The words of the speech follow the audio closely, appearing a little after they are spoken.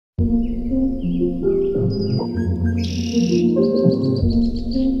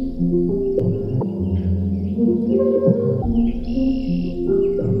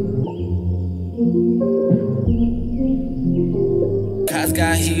Kaz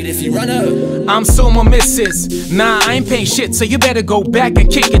got heat if you run up. I'm Sumo missus. Nah, I ain't paying shit, so you better go back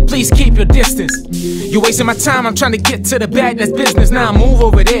and kick it. Please keep your distance. You wasting my time, I'm trying to get to the bag, that's business. Now move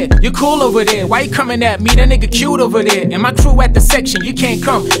over there, you're cool over there. Why you coming at me, that nigga cute over there? And my crew at the section, you can't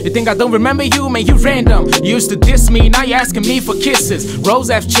come. You think I don't remember you, man, you random. You used to diss me, now you're asking me for kisses. Roles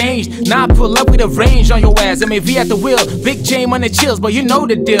have changed, now I pull up with a range on your ass. MAV at the wheel, Big J on the chills, but you know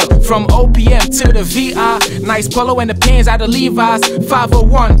the deal. From OPM to the VI, nice polo and the pants out of Levi's.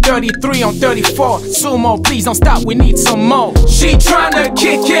 501, 33 on 34. Sumo, please don't stop, we need some more. She tryna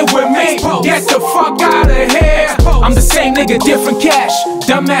kick it with me, get the fuck out of here. I'm the same nigga, different cash.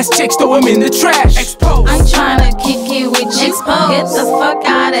 Dumbass chicks throw him in the trash. I'm tryna kick it with you, get the fuck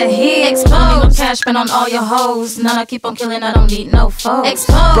out of here. Exposed. Cash spent on all your hoes, none I keep on killing, I don't need no foes.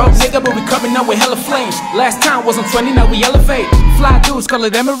 Exposed. Broke nigga, but we coming up with hella flames. Last time was on 20, now we elevate. Fly dudes, call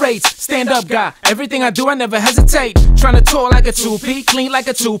it Emirates. Stand up guy, everything I do I never hesitate. Tryna tour like a 2P, clean like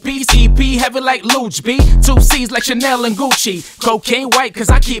a 2-piece. EP heavy like Luch B, 2 C's like Chanel and Gucci. Cocaine white cause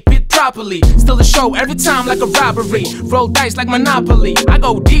I keep it properly. Still a show every time like a robbery. Roll dice like Monopoly. I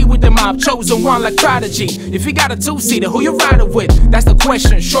go D with the mob, chosen one like Prodigy. If you got a 2-seater, who you riding with? That's the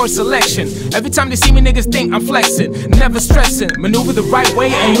question, short selection. Every time they see me niggas think I'm flexing. Never stressing, maneuver the right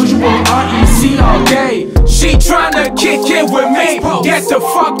way. And usual REC all day. She tryna kick it with me, get the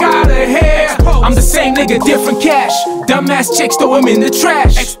fuck out of here. I'm the same nigga, different cash. Dumbass chicks throw him in the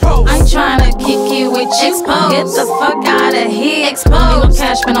trash. I'm tryna kick it with you, get the fuck out of here. Exposed.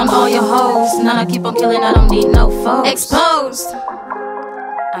 Cash spent on all your hoes, none I keep on killing, I don't need no foes. Exposed.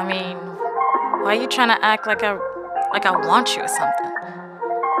 I mean, why you trying to act like I want you or something?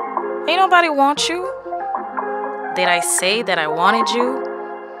 Ain't nobody want you. Did I say that I wanted you?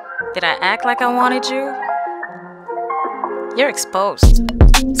 Did I act like I wanted you? You're exposed.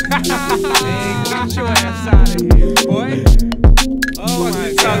 Man, get your ass out of here, boy. Oh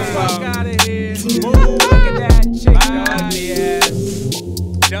my God, out of here. Look at that chick, ugly ass,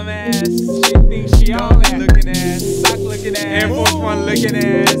 dumbass. She thinks she all that looking ass, sock looking ass, Air Force One looking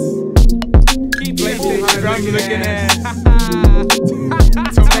ass, keep PlayStation drum looking ass,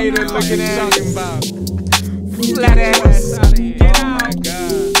 tomato looking ass, flat ass. Get out. Oh my God.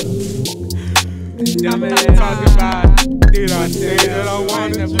 Dumbass talking about, dude, I say that I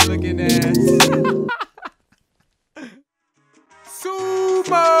want to looking ass.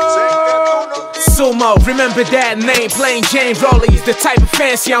 Sumo, remember that name, plain Jane Rollies, the type of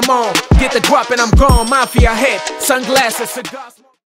fancy I'm on. Get the guap and I'm gone, mafia head, sunglasses, cigars.